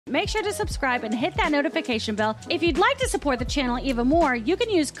Make sure to subscribe and hit that notification bell. If you'd like to support the channel even more, you can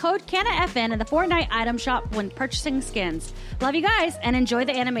use code CANAFN in the Fortnite item shop when purchasing skins. Love you guys and enjoy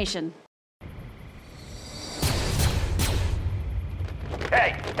the animation.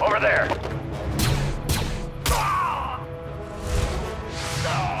 Hey, over there!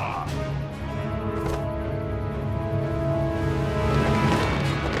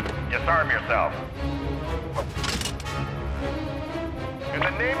 Disarm yourself. In the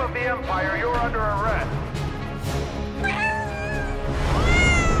name of the Empire, you're under arrest.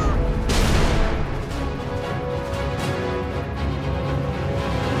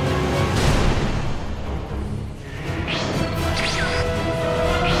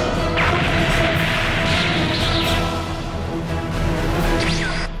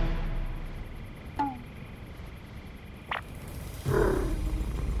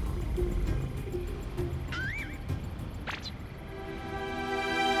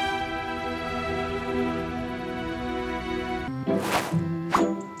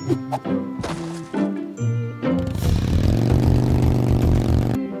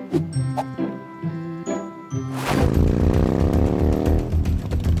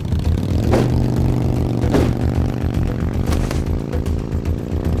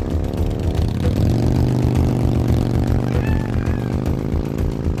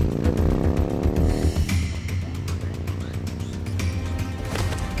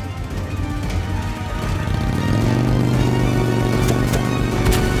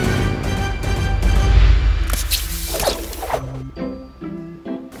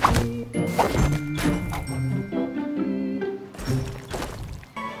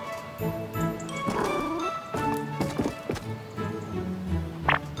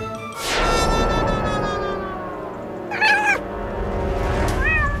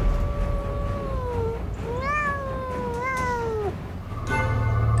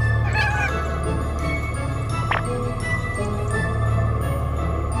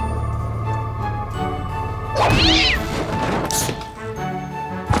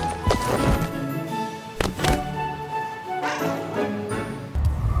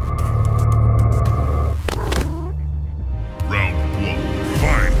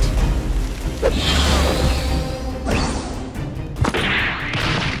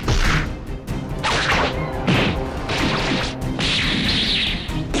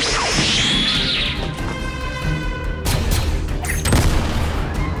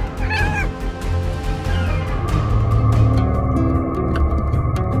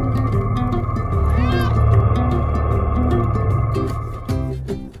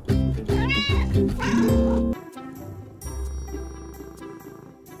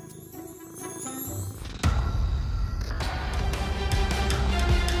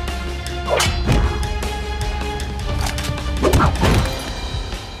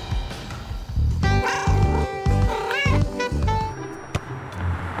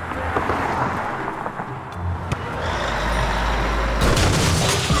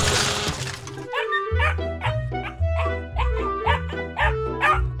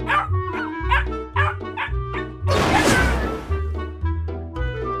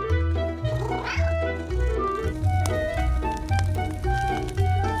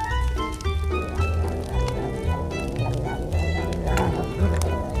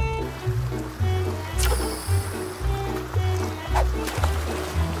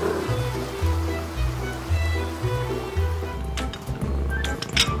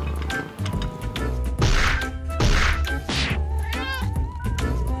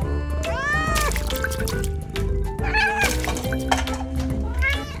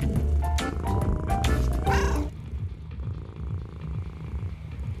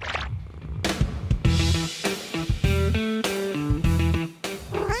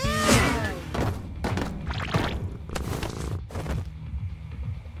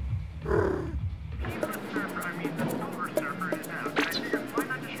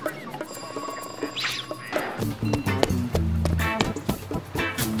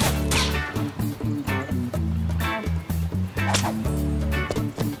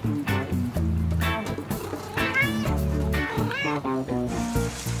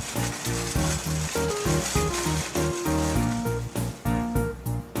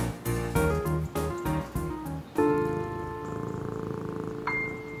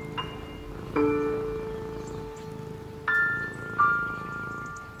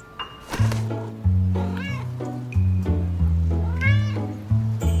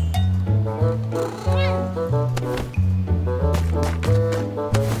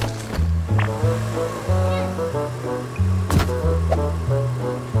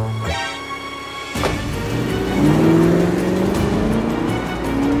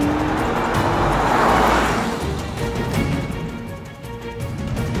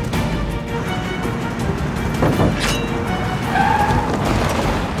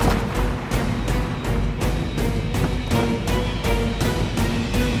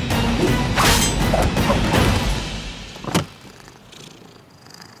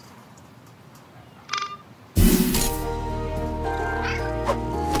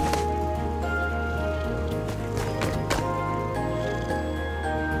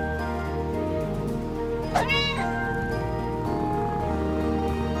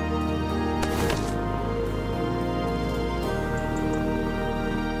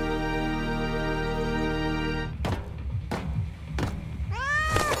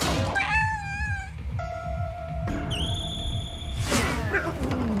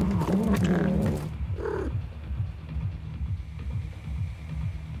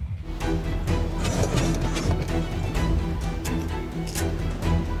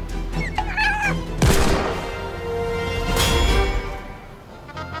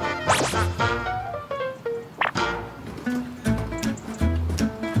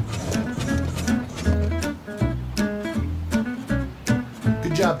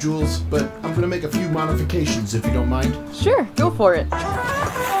 job, Jules, but I'm gonna make a few modifications if you don't mind. Sure, go for it.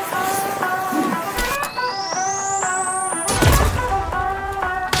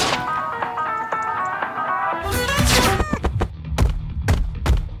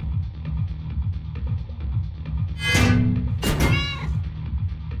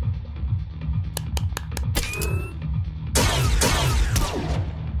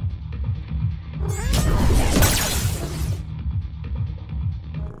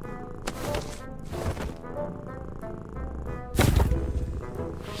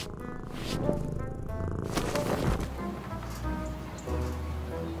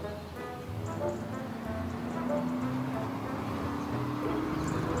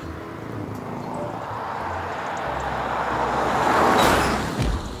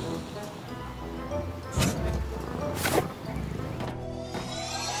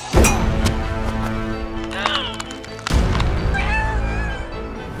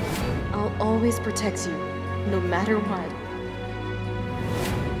 Always protects you, no matter what.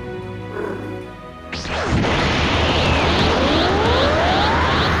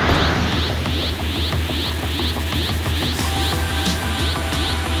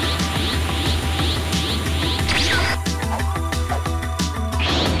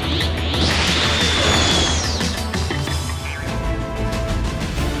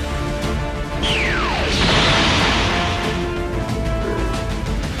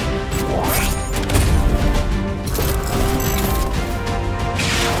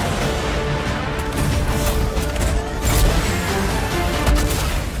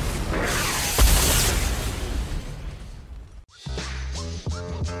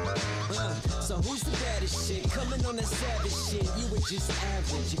 So who's the baddest shit? Coming on that savage shit. You were just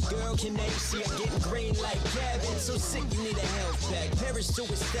average. Your girl can see I'm getting green like cabbage. So sick you need a health pack. Perish to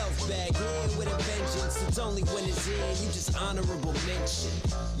a stealth bag. In with a vengeance. It's only when it's in. You just honorable mention.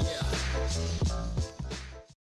 Yeah.